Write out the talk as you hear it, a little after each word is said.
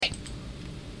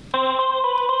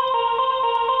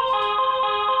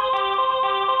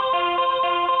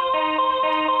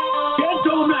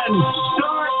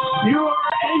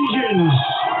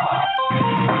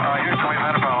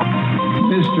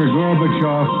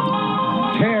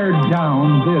tear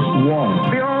down this wall.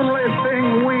 The only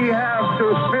thing we have to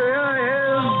fear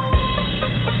is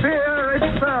fear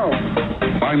itself.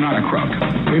 I'm not a crook.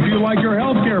 If you like your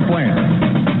health care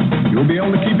plan, you'll be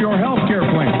able to keep your health care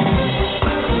plan.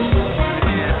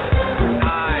 10, 9,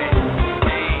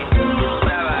 8,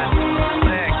 7,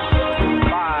 6,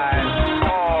 5,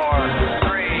 4,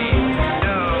 3,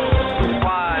 2,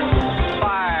 1,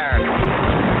 fire.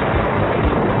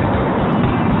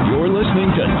 You're listening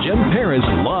to Jim Paris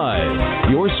Live,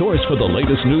 your source for the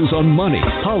latest news on money,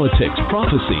 politics,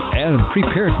 prophecy, and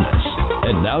preparedness.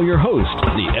 And now your host,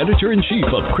 the editor-in-chief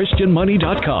of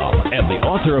ChristianMoney.com and the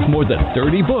author of more than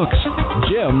 30 books,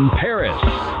 Jim Paris.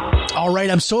 All right,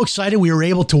 I'm so excited we were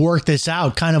able to work this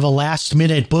out, kind of a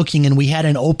last-minute booking, and we had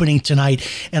an opening tonight,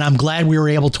 and I'm glad we were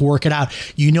able to work it out.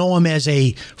 You know him as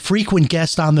a frequent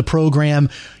guest on the program.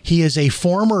 He is a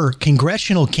former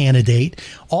congressional candidate,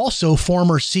 also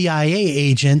former CIA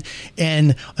agent,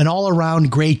 and an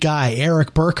all-around great guy,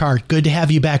 Eric Burkhart. Good to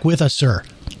have you back with us, sir.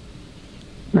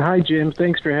 Hi, Jim.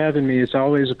 Thanks for having me. It's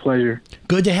always a pleasure.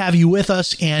 Good to have you with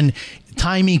us, and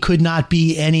timing could not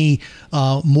be any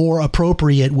more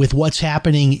appropriate with what's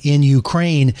happening in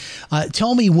Ukraine.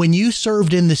 Tell me, when you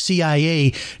served in the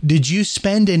CIA, did you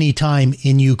spend any time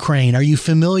in Ukraine? Are you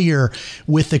familiar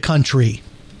with the country?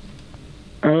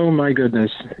 Oh, my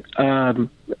goodness.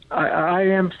 I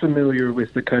am familiar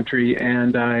with the country,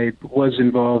 and I was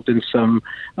involved in some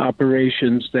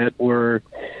operations that were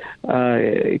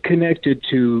connected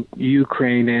to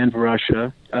Ukraine and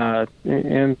Russia,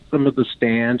 and some of the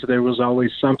stands. There was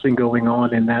always something going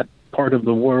on in that part of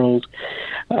the world.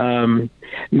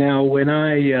 Now, when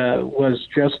I was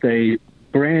just a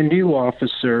brand new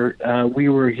officer, we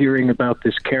were hearing about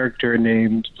this character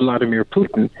named Vladimir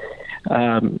Putin.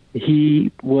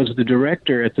 He was the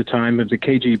director at the time of the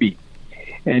KGB,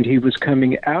 and he was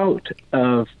coming out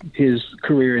of his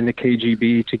career in the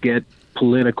KGB to get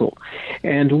political.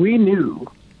 And we knew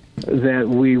that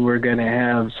we were going to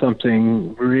have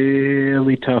something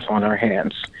really tough on our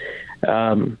hands.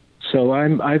 So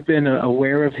I've been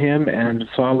aware of him and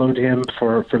followed him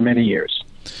for many years.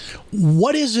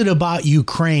 What is it about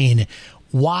Ukraine?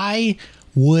 Why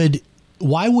would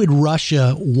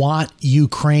Russia want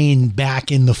Ukraine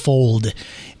back in the fold?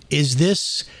 Is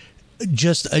this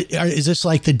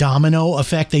like the domino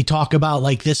effect they talk about?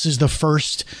 Like, this is the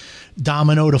first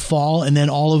domino to fall, and then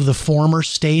all of the former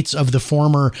states of the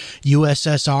former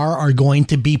USSR are going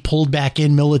to be pulled back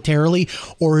in militarily?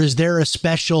 Or is there a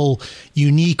special,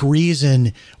 unique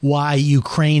reason why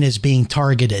Ukraine is being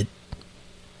targeted?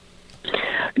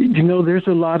 You know, there's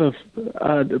a lot of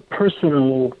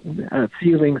personal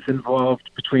feelings involved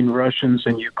between Russians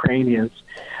and Ukrainians.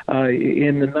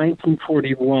 In the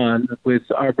 1941, with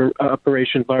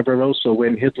Operation Barbarossa,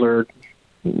 when Hitler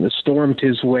stormed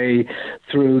his way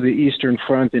through the Eastern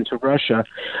Front into Russia,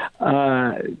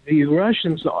 the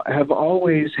Russians have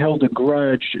always held a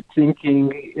grudge,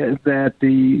 thinking that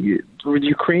the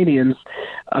Ukrainians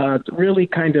really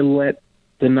kind of let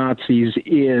the Nazis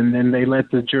in, and they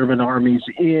let the German armies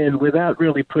in without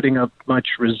really putting up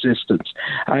much resistance.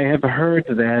 I have heard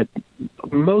that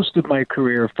most of my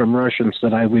career from Russians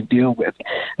that I would deal with.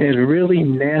 They had a really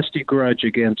nasty grudge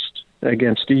against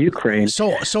the Ukraine.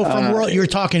 So from you're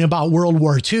talking about World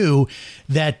War II,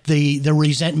 that the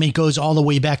resentment goes all the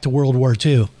way back to World War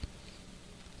II.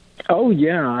 Oh,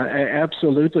 yeah,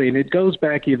 absolutely. And it goes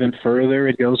back even further.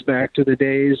 It goes back to the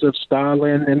days of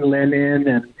Stalin and Lenin.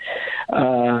 And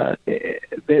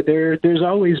there's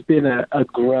always been a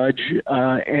grudge.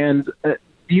 And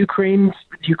Ukraine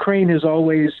has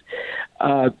always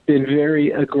been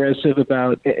very aggressive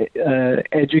about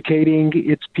educating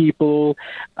its people,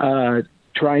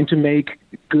 trying to make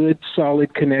good,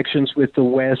 solid connections with the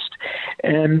West.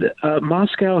 And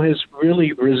Moscow has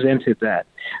really resented that.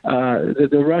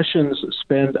 The Russians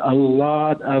spend a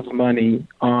lot of money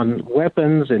on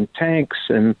weapons and tanks,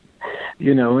 and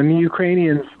the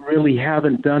Ukrainians really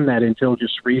haven't done that until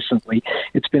just recently.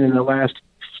 It's been in the last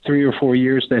 3 or 4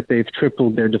 years that they've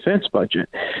tripled their defense budget.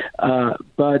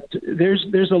 But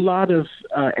there's a lot of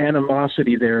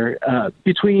animosity there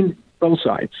between both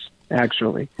sides,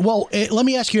 actually. Well, let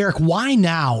me ask you, Eric, why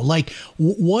now? Like,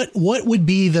 what would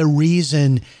be the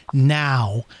reason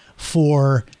now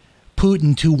for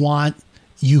Putin to want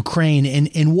Ukraine,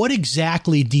 and what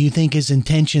exactly do you think his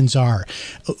intentions are?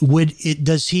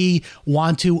 Does he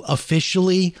want to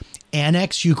officially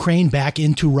annex Ukraine back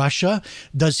into Russia?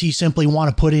 Does he simply want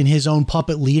to put in his own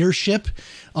puppet leadership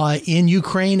in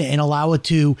Ukraine and allow it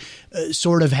to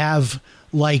sort of have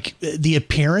like the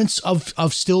appearance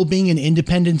of still being an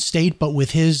independent state, but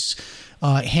with his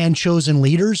hand-chosen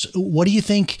leaders? What do you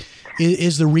think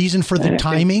is the reason for the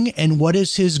timing, and what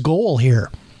is his goal here?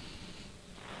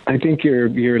 I think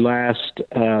your last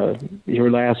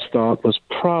thought was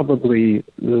probably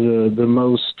the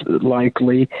most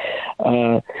likely.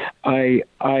 I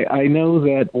know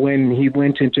that when he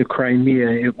went into Crimea,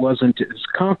 it wasn't as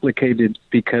complicated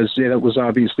because it was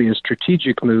obviously a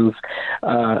strategic move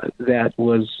that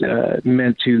was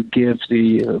meant to give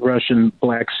the Russian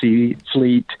Black Sea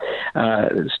Fleet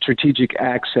strategic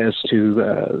access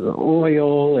to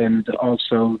oil and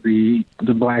also the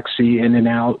Black Sea in and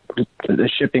out, the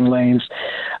shipping lanes.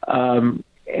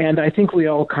 And I think we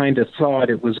all kind of thought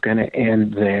it was going to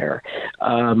end there,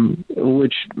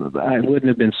 which I wouldn't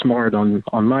have been smart on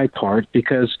my part,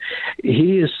 because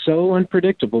he is so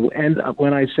unpredictable. And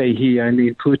when I say he, I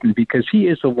mean Putin, because he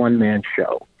is a one-man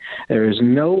show. There is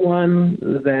no one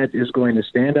that is going to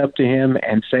stand up to him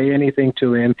and say anything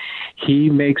to him. He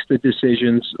makes the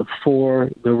decisions for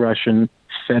the Russian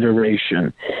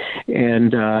Federation.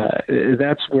 And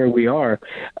that's where we are.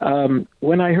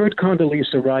 When I heard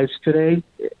Condoleezza Rice today,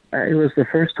 it was the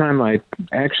first time I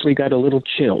actually got a little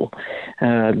chill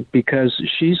because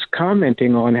she's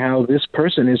commenting on how this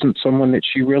person isn't someone that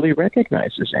she really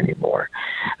recognizes anymore,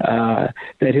 that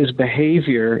his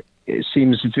behavior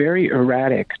seems very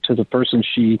erratic to the person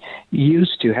she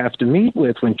used to have to meet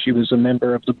with when she was a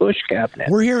member of the Bush cabinet.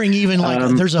 We're hearing even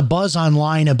there's a buzz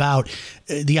online about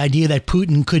the idea that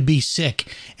Putin could be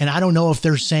sick. And I don't know if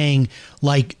they're saying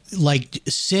like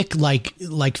sick,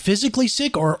 like physically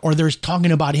sick, or they're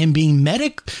talking about him being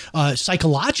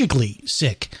psychologically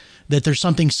sick, that there's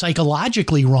something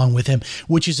psychologically wrong with him,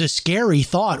 which is a scary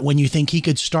thought when you think he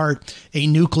could start a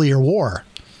nuclear war.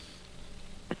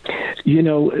 You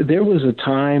know, there was a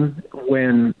time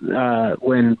when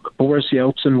Boris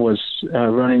Yeltsin was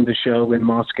running the show in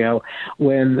Moscow,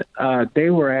 when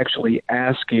they were actually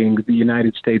asking the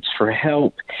United States for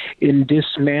help in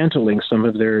dismantling some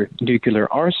of their nuclear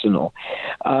arsenal.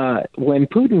 When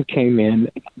Putin came in,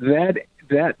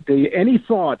 any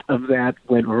thought of that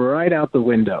went right out the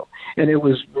window. And it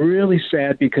was really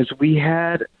sad because we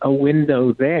had a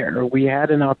window there. We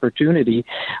had an opportunity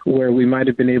where we might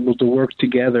have been able to work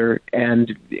together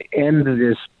and end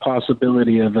this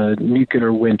possibility of a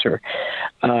nuclear winter.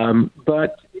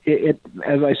 But it,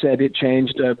 as I said, it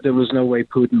changed. There was no way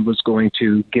Putin was going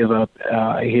to give up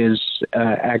his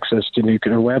access to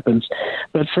nuclear weapons.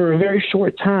 But for a very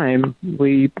short time,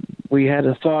 we had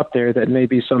a thought there that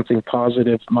maybe something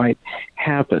positive might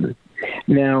happen.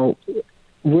 Now,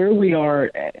 where we are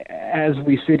as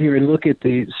we sit here and look at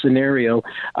the scenario,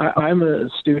 I'm a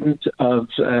student of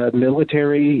the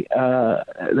militaries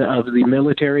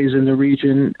in the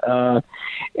region,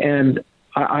 and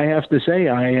I have to say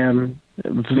I am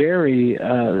very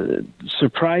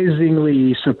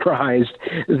surprisingly surprised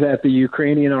that the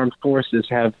Ukrainian armed forces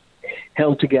have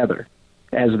held together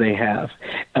as they have.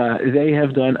 They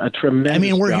have done a tremendous job. I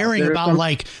mean, we're hearing about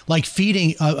like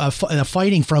feeding,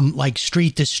 fighting from like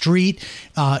street to street,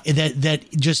 that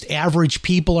just average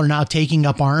people are now taking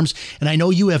up arms. And I know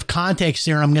you have context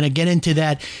there. I'm going to get into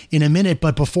that in a minute.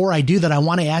 But before I do that, I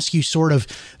want to ask you sort of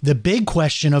the big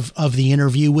question of the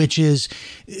interview, which is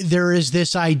there is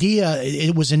this idea,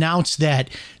 it was announced that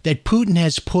Putin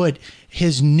has put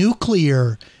his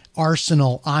nuclear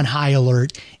arsenal on high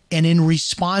alert. And in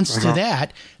response to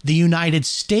that, the United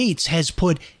States has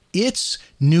put its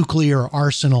nuclear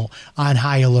arsenal on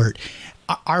high alert.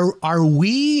 Are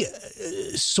we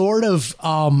sort of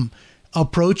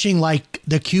approaching like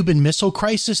the Cuban Missile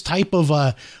Crisis type of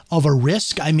a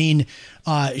risk? I mean,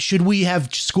 should we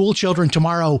have school children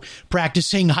tomorrow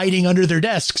practicing hiding under their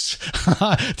desks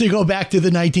to go back to the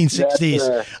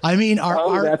 1960s? I mean,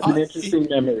 that's an interesting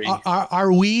memory.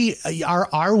 Are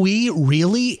we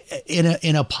really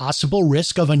in a possible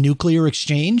risk of a nuclear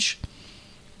exchange?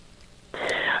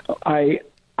 I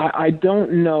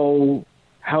don't know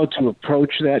how to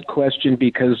approach that question,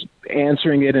 because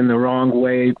answering it in the wrong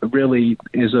way really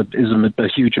is a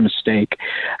huge mistake.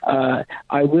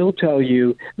 I will tell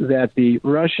you that the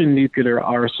Russian nuclear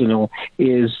arsenal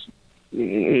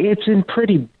it's in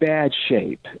pretty bad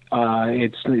shape.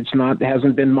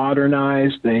 Hasn't been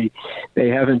modernized. They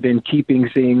haven't been keeping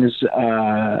things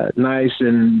nice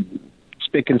and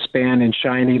spick and span and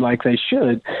shiny like they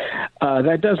should.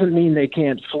 That doesn't mean they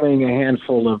can't fling a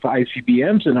handful of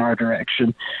ICBMs in our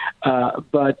direction,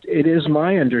 but it is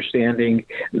my understanding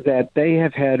that they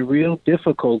have had real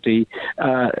difficulty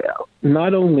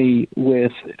not only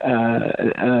with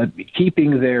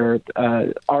keeping their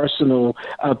arsenal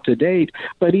up to date,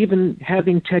 but even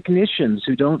having technicians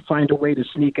who don't find a way to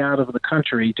sneak out of the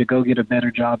country to go get a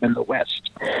better job in the West.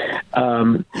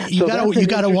 You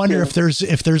got to wonder if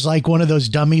there's like one of those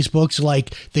dummies books,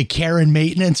 like the care and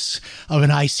maintenance of an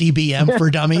ICBM for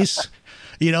dummies.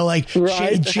 Like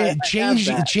right. change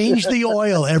the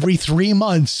oil every 3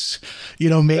 months.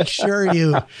 Make sure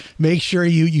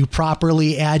you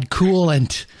properly add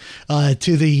coolant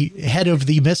to the head of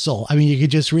the missile. I mean, you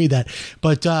could just read that.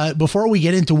 But before we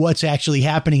get into what's actually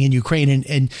happening in Ukraine,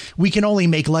 and we can only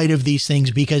make light of these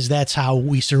things because that's how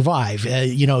we survive.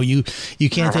 You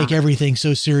can't take everything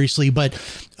so seriously. But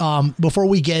before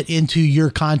we get into your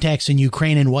contacts in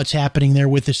Ukraine and what's happening there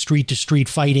with the street-to-street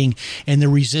fighting and the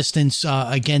resistance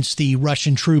against the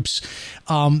Russian troops,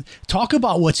 talk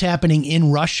about what's happening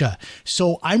in Russia.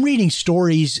 So I'm reading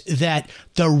stories that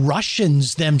the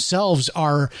Russians themselves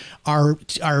are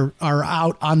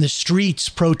out on the streets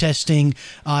protesting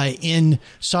in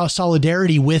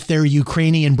solidarity with their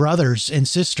Ukrainian brothers and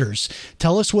sisters.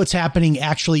 Tell us what's happening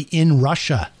actually in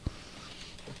Russia.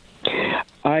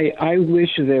 I wish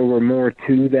there were more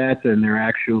to that than there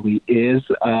actually is.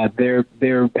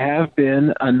 There have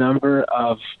been a number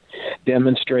of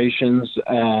demonstrations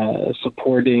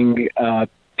supporting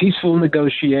peaceful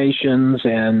negotiations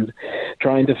and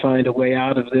trying to find a way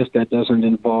out of this that doesn't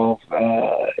involve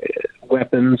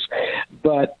weapons.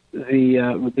 But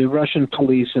the Russian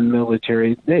police and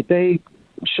military, they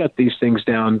shut these things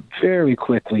down very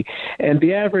quickly. And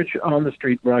the average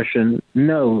on-the-street Russian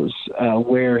knows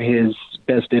where his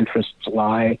best interests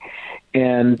lie.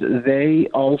 And they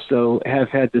also have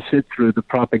had to sit through the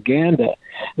propaganda,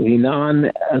 the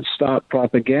non-stop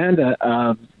propaganda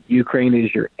of Ukraine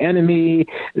is your enemy.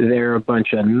 They're a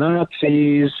bunch of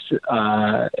Nazis.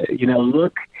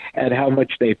 Look at how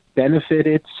much they've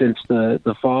benefited since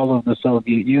the fall of the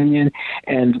Soviet Union,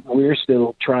 and we're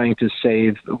still trying to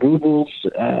save rubles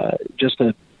just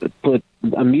to put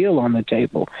a meal on the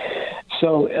table.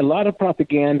 So a lot of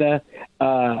propaganda.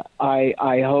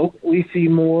 I hope we see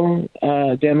more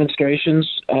demonstrations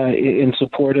in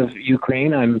support of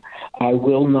Ukraine. I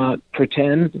will not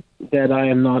pretend that I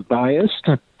am not biased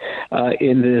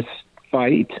in this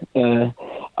fight.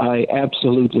 I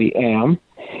absolutely am.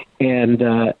 And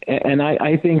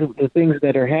I think the things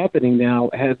that are happening now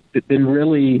have been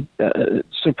really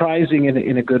surprising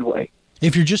in a good way.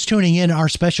 If you're just tuning in, our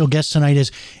special guest tonight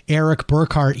is Eric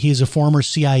Burkhart. He is a former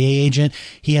CIA agent.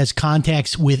 He has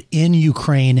contacts within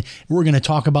Ukraine. We're going to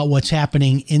talk about what's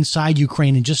happening inside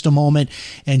Ukraine in just a moment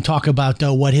and talk about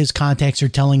what his contacts are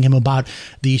telling him about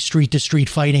the street-to-street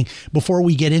fighting. Before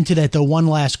we get into that, though, one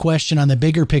last question on the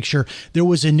bigger picture. There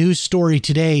was a news story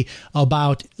today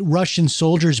about Russian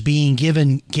soldiers being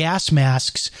given gas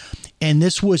masks, and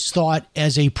this was thought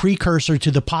as a precursor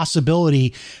to the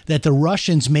possibility that the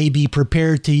Russians may be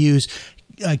prepared to use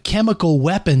chemical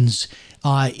weapons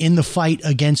in the fight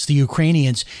against the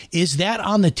Ukrainians. Is that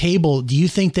on the table? Do you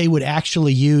think they would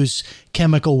actually use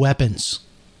chemical weapons?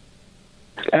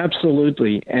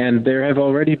 Absolutely. And there have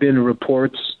already been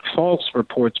false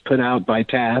reports put out by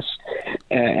TASS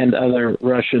and other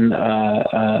Russian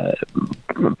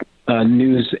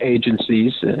news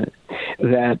agencies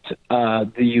that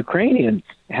the Ukrainians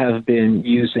have been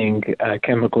using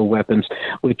chemical weapons,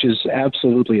 which is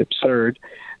absolutely absurd.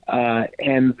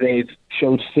 And they've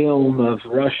showed film of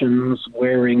Russians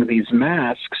wearing these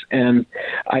masks. And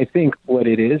I think what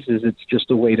it is it's just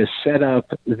a way to set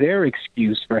up their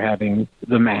excuse for having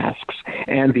the masks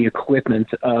and the equipment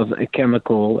of a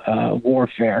chemical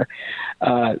warfare.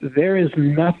 There is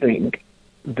nothing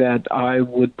that I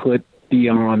would put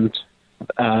beyond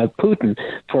Putin.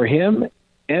 For him,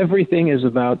 everything is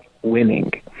about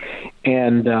winning.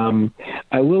 And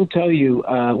I will tell you,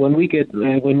 when we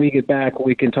get back,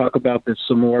 we can talk about this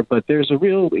some more. But there's a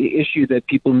real issue that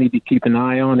people need to keep an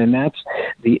eye on, and that's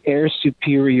the air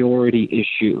superiority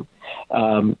issue,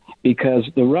 because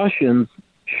the Russians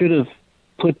should have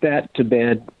put that to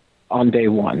bed on day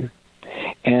one.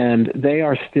 And we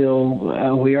are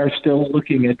still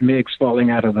looking at MiGs falling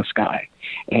out of the sky.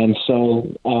 And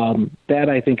so that,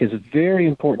 I think, is a very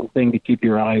important thing to keep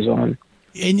your eyes on.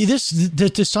 And this,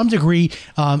 to some degree,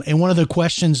 and one of the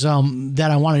questions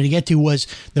that I wanted to get to was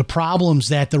the problems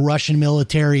that the Russian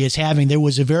military is having. There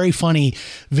was a very funny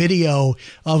video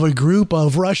of a group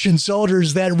of Russian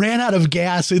soldiers that ran out of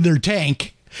gas in their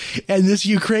tank. And this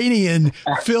Ukrainian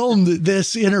filmed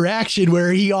this interaction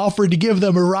where he offered to give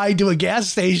them a ride to a gas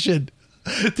station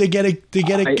to get a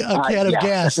can of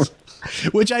gas.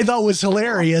 which I thought was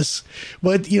hilarious.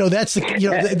 But that's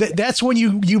that's when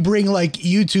you bring like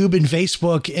YouTube and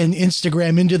Facebook and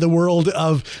Instagram into the world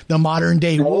of the modern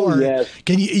day war. Yes.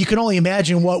 You can only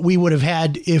imagine what we would have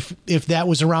had if that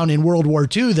was around in World War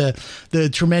II. The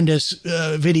tremendous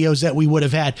videos that we would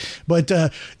have had. But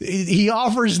he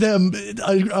offers them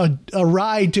a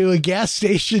ride to a gas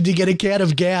station to get a can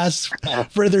of gas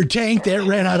for their tank that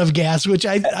ran out of gas, which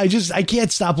I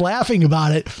can't stop laughing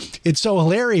about it. It's so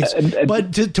hilarious.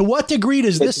 But to what degree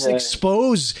does this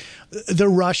expose the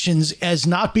Russians as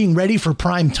not being ready for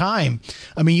prime time?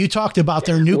 I mean, you talked about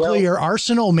their nuclear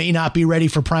arsenal may not be ready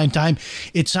for prime time.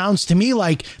 It sounds to me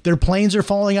like their planes are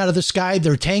falling out of the sky.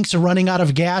 Their tanks are running out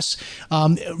of gas.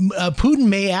 Putin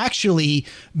may actually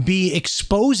be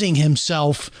exposing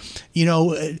himself,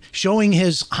 showing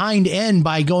his hind end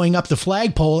by going up the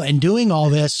flagpole and doing all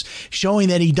this, showing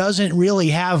that he doesn't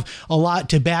really have a lot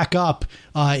to back up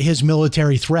his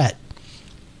military threat.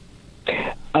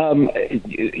 We've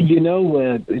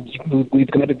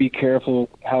got to be careful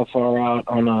how far out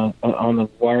on a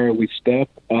wire we step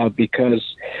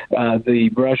because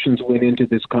the Russians went into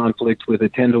this conflict with a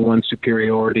 10-to-1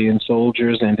 superiority in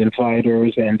soldiers and in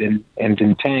fighters and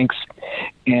in tanks,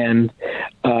 and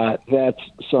that's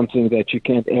something that you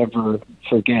can't ever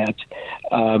forget.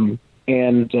 And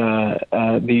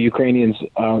the Ukrainians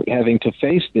are having to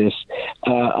face this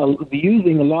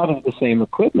using a lot of the same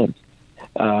equipment.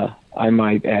 I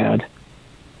might add.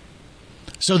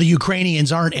 So the Ukrainians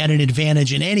aren't at an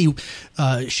advantage in any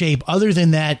shape other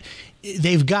than that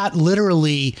they've got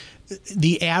literally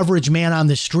the average man on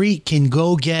the street can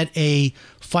go get a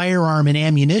firearm and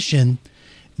ammunition.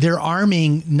 They're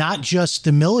arming not just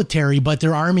the military, but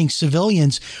they're arming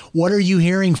civilians. What are you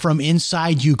hearing from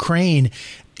inside Ukraine?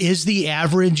 Is the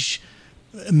average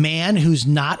man who's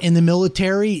not in the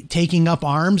military taking up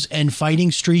arms and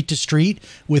fighting street to street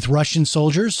with Russian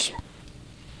soldiers?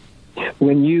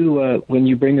 When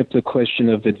you bring up the question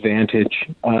of advantage,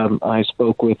 I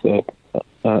spoke with a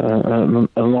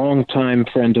longtime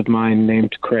friend of mine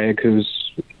named Craig,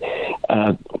 who's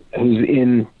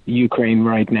in Ukraine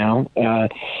right now,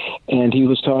 and he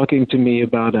was talking to me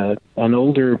about an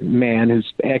older man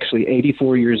who's actually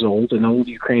 84 years old, an old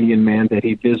Ukrainian man that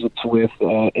he visits with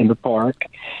in the park,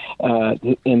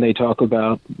 and they talk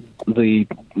about the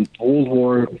World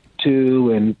War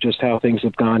II and just how things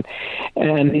have gone.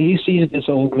 And he sees this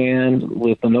old man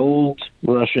with an old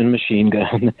Russian machine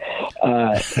gun.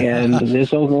 And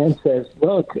this old man says,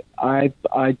 look, I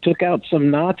took out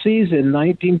some Nazis in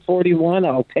 1941.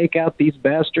 I'll take out these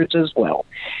bastards as well.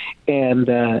 And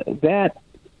that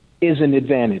is an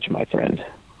advantage, my friend,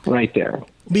 right there.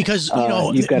 Because,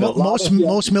 most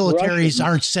militaries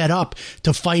aren't set up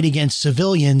to fight against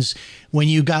civilians. When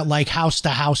you got like house to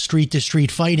house, street to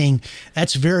street fighting,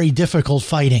 that's very difficult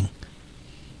fighting.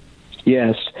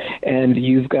 Yes. And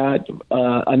you've got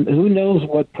who knows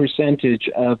what percentage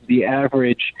of the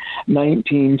average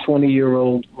 19,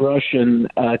 20-year-old Russian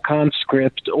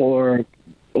conscript or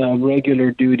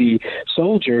regular duty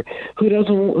soldier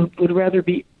who would rather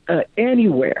be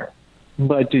anywhere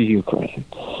but to Ukraine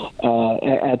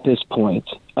at this point.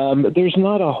 There's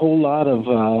not a whole lot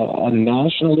of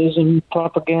nationalism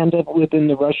propaganda within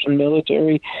the Russian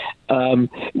military.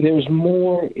 There's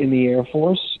more in the Air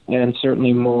Force and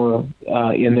certainly more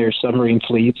in their submarine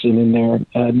fleets and in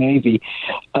their Navy.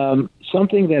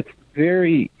 Something that's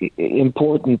very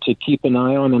important to keep an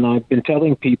eye on, and I've been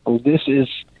telling people this is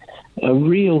a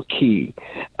real key.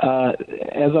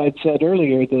 As I'd said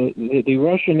earlier, the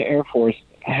Russian Air Force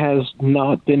has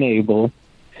not been able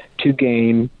to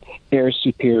gain air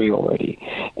superiority,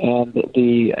 and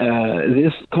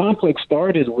this conflict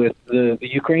started with the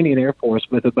Ukrainian Air Force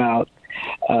with about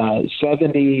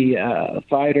 70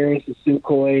 fighters,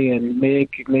 Sukhoi and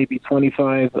MiG, maybe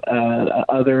 25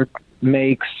 other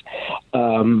makes.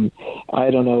 I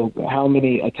don't know how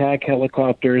many attack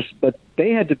helicopters, but they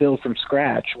had to build from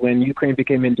scratch. When Ukraine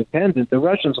became independent, the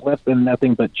Russians left them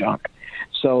nothing but junk.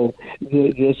 So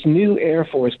this new Air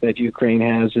Force that Ukraine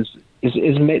has is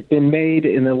been made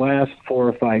in the last 4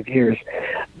 or 5 years.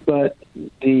 But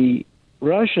the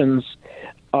Russians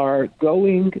are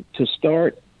going to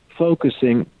start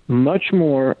focusing much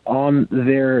more on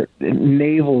their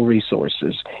naval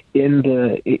resources in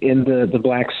the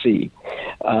Black Sea.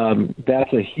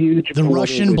 That's a huge the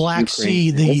Russian Black Sea,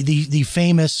 the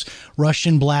famous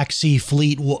Russian Black Sea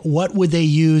fleet. What would they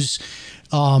use?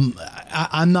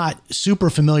 I'm not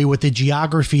super familiar with the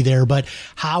geography there, but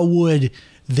how would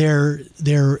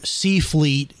their sea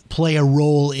fleet play a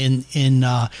role in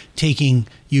taking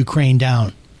Ukraine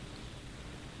down?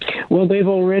 Well, they've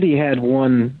already had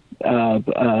one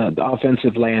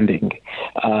offensive landing.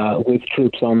 with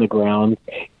troops on the ground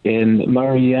in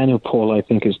Mariupol, I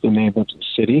think is the name of the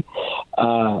city,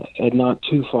 and not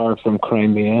too far from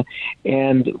Crimea.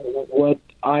 And what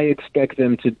I expect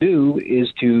them to do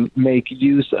is to make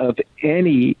use of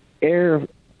any air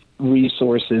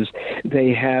resources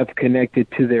they have connected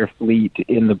to their fleet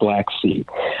in the Black Sea,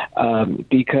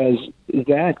 because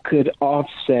that could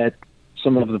offset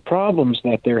some of the problems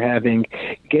that they're having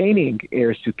gaining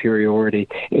air superiority.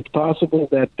 It's possible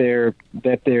that their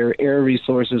air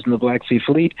resources in the Black Sea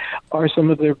Fleet are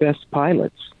some of their best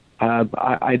pilots.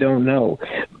 I don't know,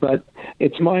 but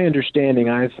it's my understanding.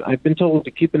 I've been told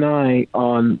to keep an eye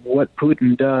on what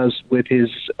Putin does with his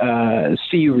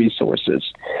sea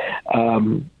resources.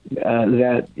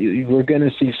 That we're going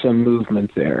to see some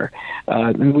movement there,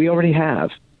 and we already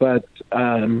have. But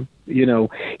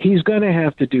he's going to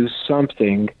have to do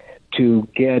something to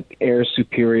get air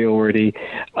superiority.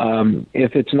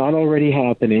 If it's not already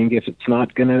happening, if it's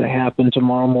not going to happen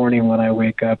tomorrow morning when I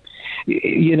wake up,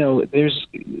 it's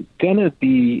going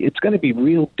to be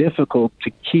real difficult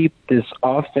to keep this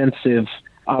offensive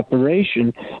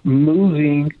operation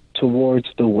moving towards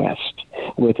the west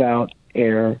without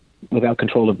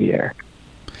control of the air.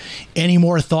 Any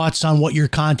more thoughts on what your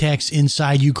contacts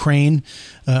inside Ukraine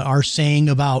are saying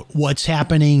about what's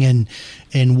happening and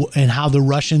how the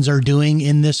Russians are doing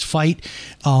in this fight?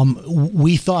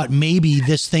 We thought maybe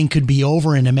this thing could be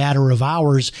over in a matter of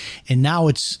hours, and now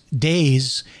it's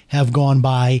days have gone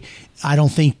by. I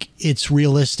don't think it's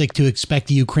realistic to expect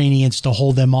the Ukrainians to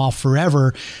hold them off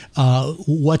forever.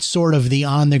 What's sort of the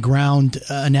on-the-ground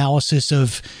analysis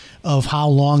of how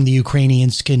long the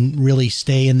Ukrainians can really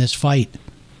stay in this fight?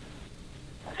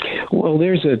 Well,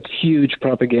 there's a huge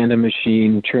propaganda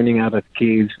machine churning out of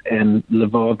Kyiv and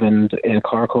Lvov and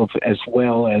Kharkov, as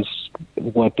well as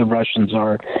what the Russians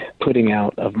are putting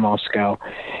out of Moscow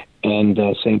and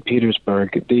St.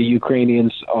 Petersburg. The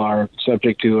Ukrainians are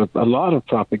subject to a lot of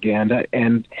propaganda,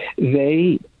 and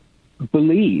they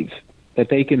believe that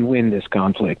they can win this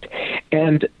conflict.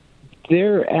 And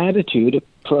their attitude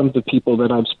from the people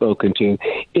that I've spoken to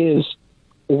is,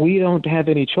 we don't have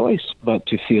any choice but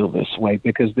to feel this way,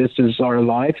 because this is our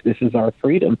life, this is our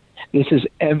freedom, this is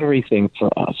everything for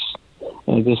us.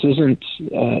 This isn't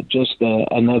just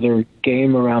another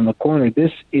game around the corner.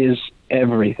 This is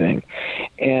everything.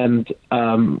 And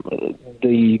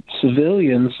the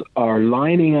civilians are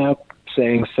lining up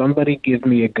saying, somebody give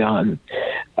me a gun.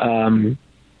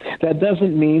 That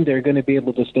doesn't mean they're going to be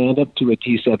able to stand up to a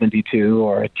T-72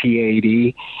 or a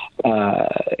T-80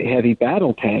 heavy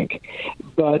battle tank.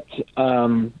 But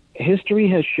history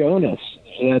has shown us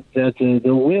that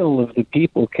the will of the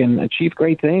people can achieve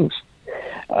great things.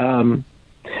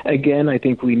 Again, I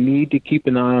think we need to keep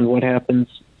an eye on what happens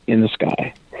in the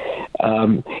sky.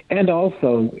 And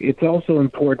also, it's also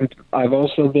important, I've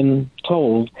also been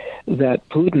told that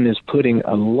Putin is putting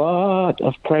a lot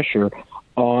of pressure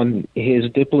on his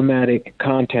diplomatic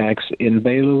contacts in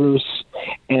Belarus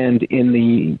and in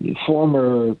the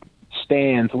former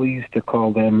stands, we used to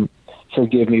call them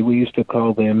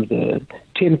the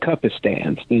Tin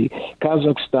Cupistan, the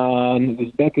Kazakhstan,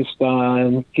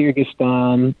 Uzbekistan,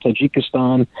 Kyrgyzstan,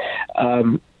 Tajikistan.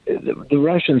 The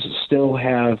Russians still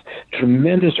have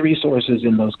tremendous resources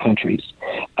in those countries.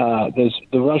 The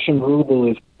Russian ruble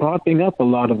is propping up a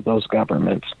lot of those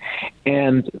governments.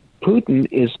 And Putin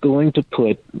is going to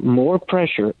put more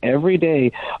pressure every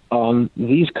day on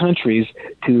these countries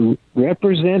to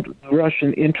represent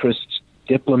Russian interests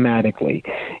diplomatically.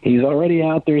 He's already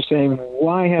out there saying,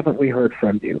 why haven't we heard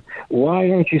from you?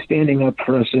 Why aren't you standing up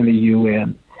for us in the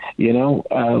UN?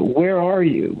 Where are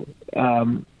you?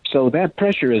 So that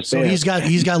pressure is there. So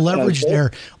he's got leverage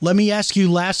there. Let me ask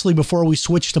you lastly, before we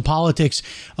switch to politics,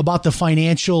 about the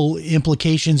financial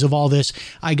implications of all this.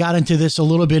 I got into this a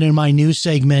little bit in my news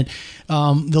segment.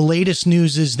 The latest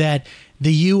news is that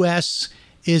the U.S.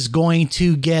 is going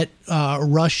to get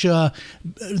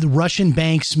the Russian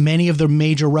banks. Many of the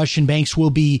major Russian banks will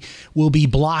be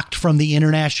blocked from the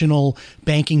international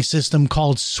banking system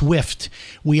called SWIFT.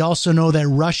 We also know that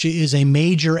Russia is a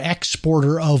major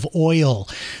exporter of oil.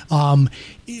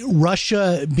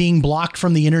 Russia being blocked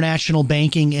from the international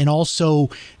banking, and also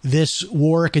this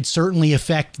war could certainly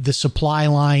affect the supply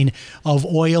line of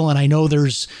oil. And I know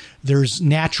there's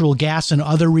natural gas and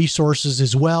other resources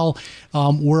as well.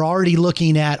 We're already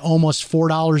looking at almost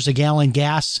 $4 a gallon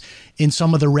gas in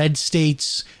some of the red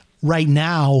states right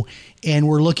now, and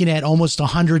we're looking at almost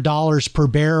 $100 per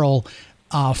barrel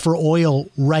for oil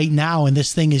right now, and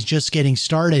this thing is just getting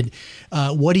started.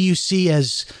 What do you see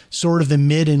as sort of the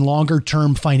mid and longer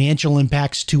term financial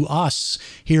impacts to us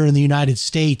here in the United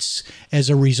States as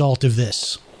a result of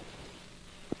this?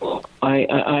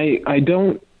 I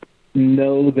don't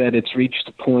know that it's reached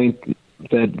the point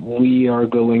that we are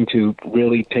going to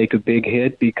really take a big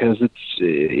hit, because it's,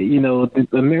 the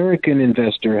American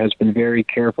investor has been very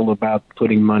careful about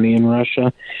putting money in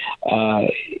Russia,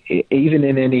 even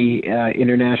in any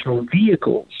international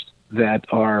vehicles that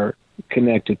are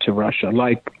connected to Russia,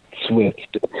 like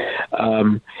SWIFT.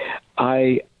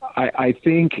 I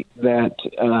think that,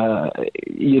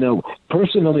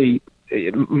 personally,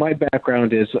 my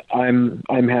background is I'm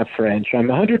half French. I'm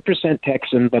 100%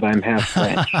 Texan, but I'm half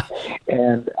French.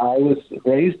 And I was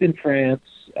raised in France.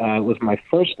 It was my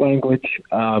first language.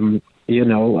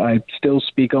 I still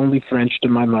speak only French to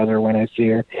my mother when I see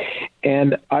her.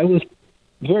 And I was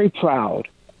very proud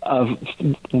of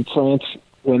France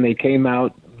when they came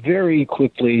out very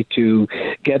quickly to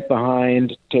get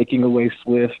behind taking away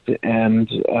SWIFT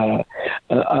and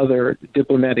other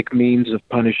diplomatic means of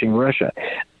punishing Russia.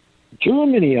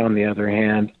 Germany, on the other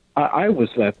hand, I was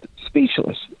left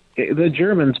speechless. The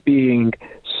Germans being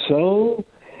so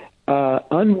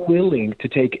unwilling to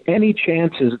take any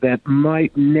chances that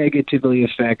might negatively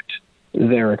affect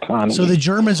their economy. So the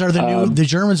Germans are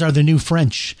the new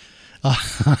French.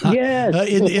 Yes,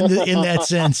 in that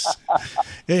sense.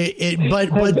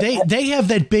 But they have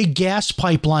that big gas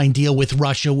pipeline deal with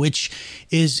Russia, which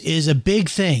is a big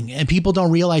thing, and people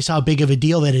don't realize how big of a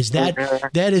deal that is. That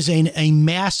is a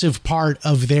massive part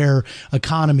of their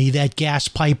economy, that gas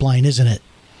pipeline, isn't it?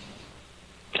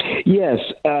 Yes,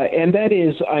 and that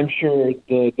is, I'm sure,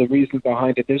 the reason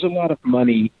behind it. There's a lot of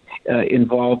money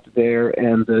involved there,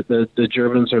 and the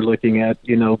Germans are looking at,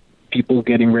 people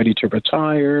getting ready to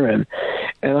retire, and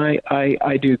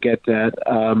I do get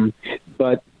that.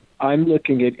 But I'm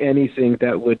looking at anything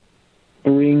that would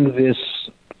bring this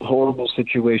horrible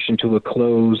situation to a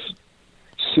close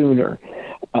sooner.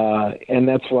 And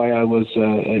that's why I was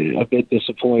a bit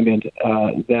disappointed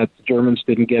that the Germans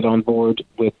didn't get on board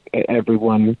with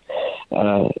everyone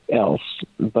else.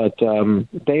 But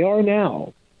they are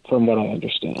now, from what I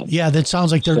understand. Yeah, that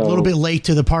sounds like they're a little bit late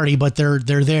to the party, but they're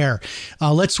there.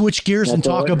 Let's switch gears and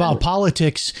talk about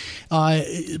politics.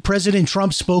 President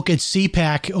Trump spoke at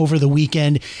CPAC over the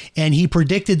weekend, and he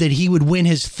predicted that he would win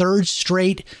his third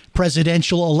straight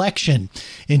presidential election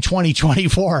in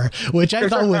 2024, which I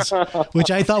thought was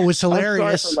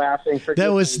hilarious.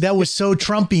 That was so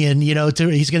Trumpian,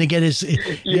 he's going to get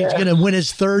he's going to win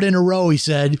his third in a row. He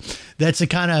said that's the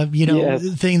kind of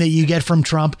thing that you get from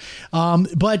Trump.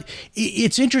 But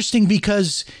it's interesting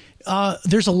because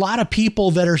there's a lot of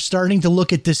people that are starting to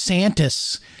look at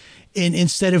DeSantis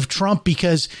instead of Trump,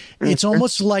 because it's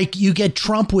almost like you get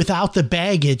Trump without the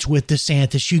baggage with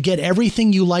DeSantis. You get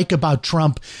everything you like about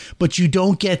Trump, but you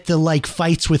don't get the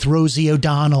fights with Rosie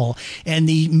O'Donnell and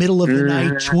the middle of the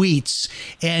night tweets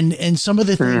and some of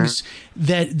the things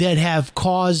that have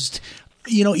caused,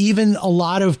 even a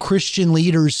lot of Christian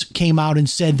leaders came out and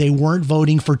said they weren't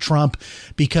voting for Trump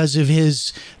because of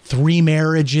his 3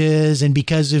 marriages and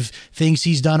because of things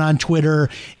he's done on Twitter.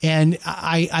 And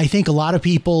I think a lot of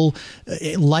people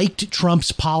liked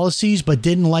Trump's policies but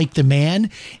didn't like the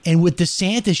man. And with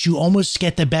DeSantis, you almost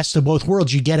get the best of both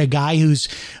worlds. You get a guy who's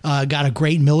got a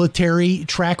great military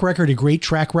track record, a great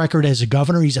track record as a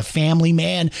governor. He's a family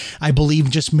man, I believe,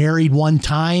 just married one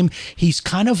time. He's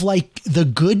kind of like the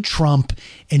good Trump,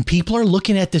 and people are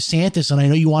looking at DeSantis, and I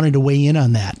know you wanted to weigh in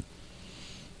on that.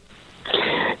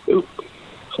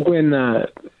 When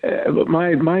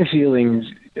my feelings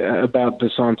about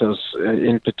DeSantis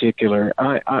in particular,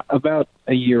 I about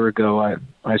a year ago,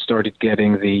 I started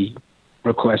getting the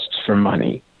requests for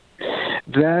money.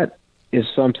 That is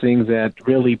something that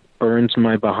really burns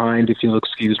my behind, if you'll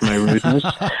excuse my rudeness.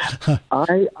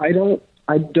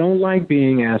 I don't like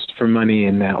being asked for money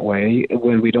in that way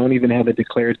when we don't even have a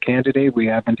declared candidate. We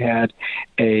haven't had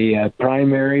a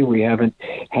primary. We haven't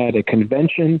had a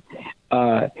convention.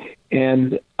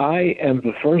 And I am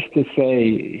the first to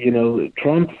say,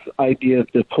 Trump's idea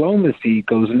of diplomacy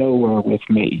goes nowhere with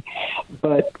me.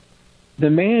 But the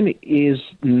man is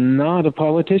not a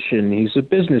politician. He's a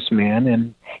businessman,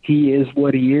 and he is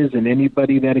what he is. And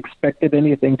anybody that expected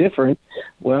anything different,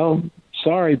 well,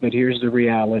 sorry, but here's the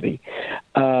reality.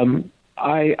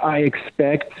 I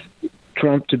expect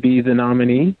Trump to be the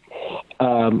nominee.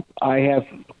 I have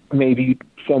maybe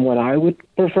someone I would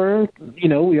prefer.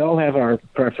 We all have our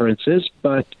preferences,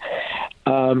 but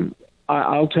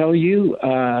I'll tell you,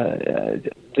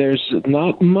 there's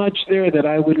not much there that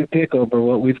I wouldn't pick over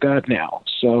what we've got now.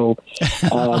 So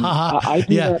I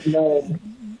do not know.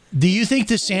 Do you think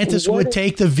DeSantis would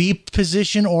take the VP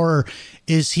position, or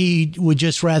is he would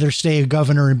just rather stay a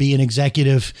governor and be an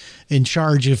executive in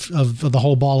charge of the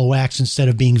whole ball of wax instead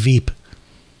of being VP?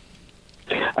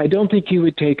 I don't think he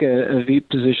would take a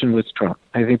position with Trump.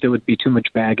 I think there would be too much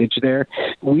baggage there.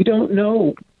 We don't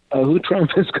know who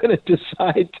Trump is going to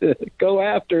decide to go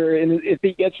after, and if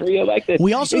he gets reelected.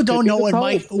 We also don't know what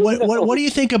Mike. What do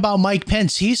you think about Mike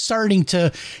Pence? He's starting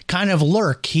to kind of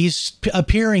lurk. He's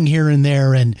appearing here and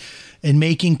there and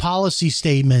making policy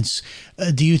statements.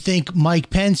 Do you think Mike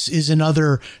Pence is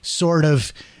another sort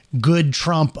of good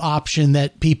Trump option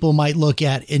that people might look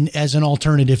at as an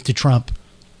alternative to Trump?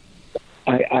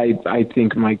 I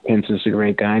think Mike Pence is a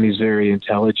great guy, and he's very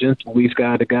intelligent. We've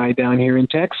got a guy down here in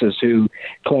Texas who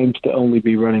claims to only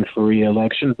be running for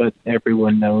re-election, but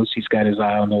everyone knows he's got his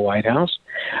eye on the White House,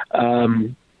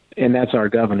 and that's our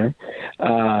governor.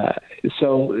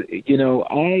 So, you know,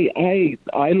 I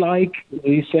like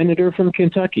the senator from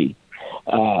Kentucky.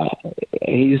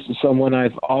 He's someone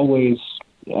I've always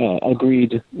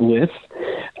agreed with.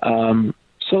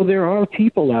 So there are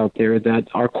people out there that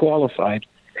are qualified.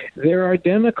 There are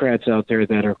Democrats out there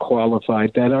that are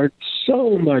qualified, that are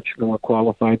so much more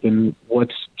qualified than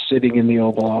what's sitting in the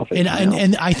Oval Office.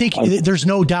 And I think there's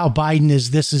no doubt Biden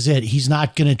this is it. He's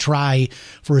not going to try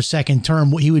for a second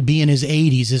term. He would be in his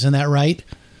 80s. Isn't that right?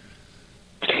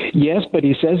 Yes, but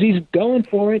he says he's going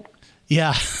for it.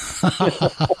 Yeah.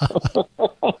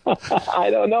 I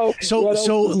don't know. So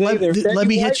let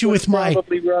me hit you with my...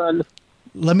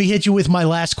 Let me hit you with my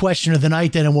last question of the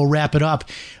night, then, and we'll wrap it up.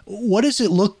 What does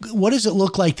it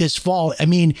look like this fall? I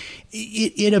mean,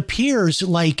 it appears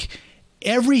like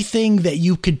everything that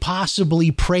you could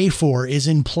possibly pray for is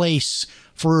in place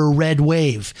for a red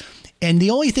wave. And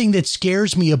the only thing that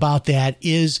scares me about that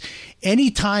is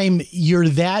anytime you're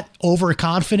that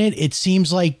overconfident, it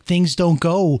seems like things don't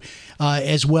go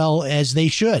as well as they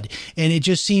should. And it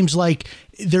just seems like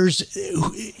there's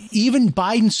even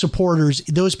Biden supporters,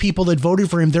 those people that voted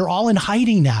for him, they're all in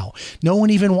hiding now. No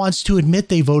one even wants to admit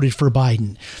they voted for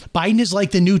Biden. Biden is like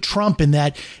the new Trump in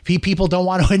that people don't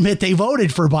want to admit they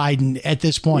voted for Biden at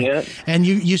this point. Yeah. And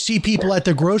you see people at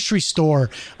the grocery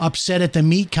store upset at the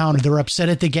meat counter. They're upset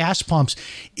at the gas pumps.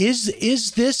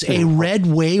 Is this a red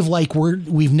wave like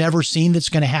we've never seen that's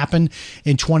going to happen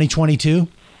in 2022?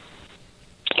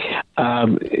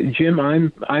 Jim,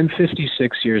 I'm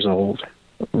 56 years old.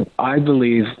 I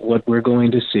believe what we're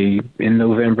going to see in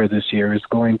November this year is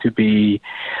going to be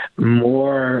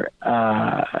more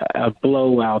a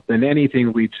blowout than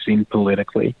anything we've seen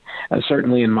politically,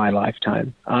 certainly in my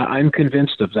lifetime. I'm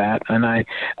convinced of that, and I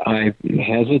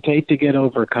hesitate to get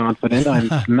overconfident. I'm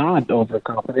not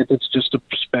overconfident. It's just a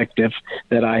perspective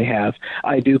that I have.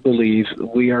 I do believe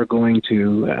we are going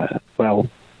to,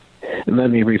 let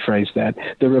me rephrase that.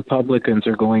 The Republicans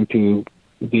are going to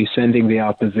be sending the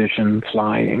opposition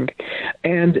flying.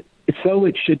 And so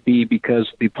it should be,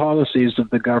 because the policies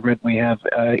of the government we have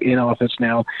in office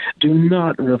now do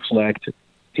not reflect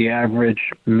the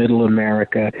average middle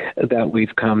America that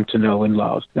we've come to know and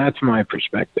love. That's my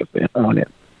perspective on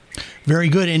it. Very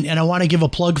good. And I want to give a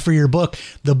plug for your book.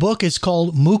 The book is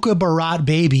called Mukhabarat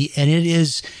Baby, and it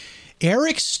is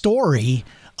Eric's story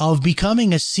of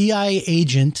becoming a CIA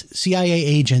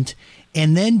agent,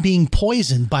 and then being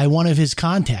poisoned by one of his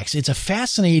contacts. It's a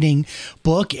fascinating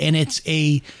book, and it's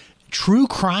a true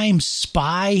crime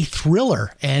spy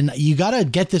thriller. And you got to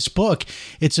get this book.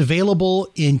 It's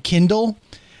available in Kindle,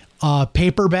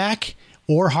 paperback,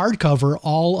 or hardcover,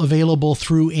 all available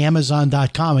through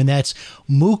Amazon.com. And that's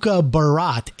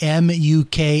Mukhabarat,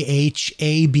 Mukhabarat,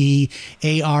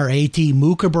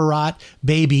 Mukhabarat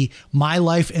Baby, My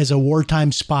Life as a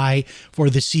Wartime Spy for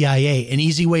the CIA. An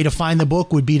easy way to find the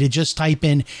book would be to just type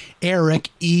in Eric,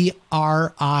 E-R-I-C,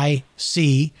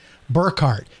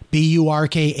 Burkhart,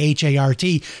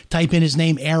 B-U-R-K-H-A-R-T. Type in his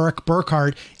name, Eric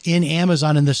Burkhart, in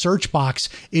Amazon in the search box.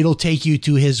 It'll take you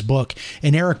to his book.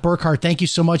 And Eric Burkhart, thank you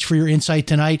so much for your insight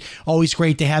tonight. Always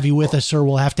great to have you with us, sir.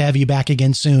 We'll have to have you back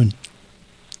again soon.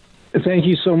 Thank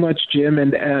you so much, Jim.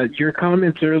 And your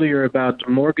comments earlier about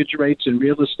mortgage rates and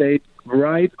real estate,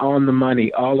 right on the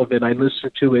money, all of it. I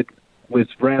listened to it with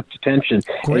rapt attention.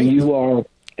 Great. And you are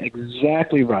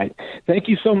exactly right. Thank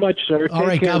you so much, sir. All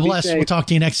right. God bless. We'll talk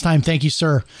to you next time. Thank you,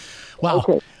 sir. Wow.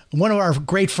 Okay. One of our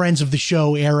great friends of the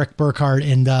show, Eric Burkhart,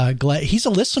 and he's a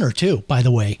listener too, by the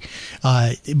way.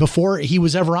 Before he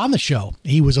was ever on the show,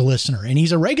 he was a listener, and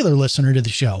he's a regular listener to the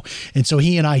show. And so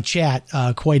he and I chat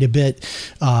quite a bit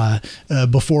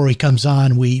before he comes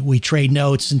on. We trade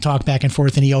notes and talk back and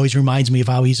forth, and he always reminds me of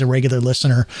how he's a regular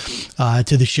listener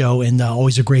to the show, and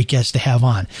always a great guest to have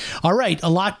on. All right, a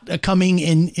lot coming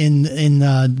in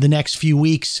the next few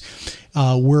weeks.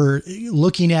 We're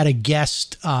looking at a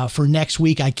guest for next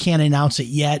week. I can't announce it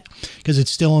yet because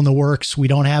it's still in the works. We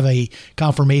don't have a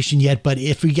confirmation yet, but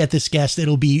if we get this guest,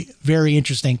 it'll be very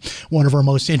interesting. One of our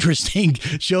most interesting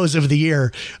shows of the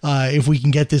year, if we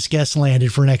can get this guest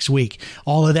landed for next week.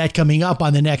 All of that coming up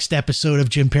on the next episode of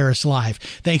Jim Paris Live.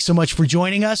 Thanks so much for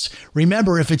joining us.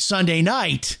 Remember, if it's Sunday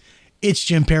night, it's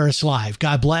Jim Paris Live.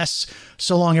 God bless.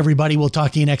 So long, everybody. We'll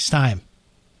talk to you next time.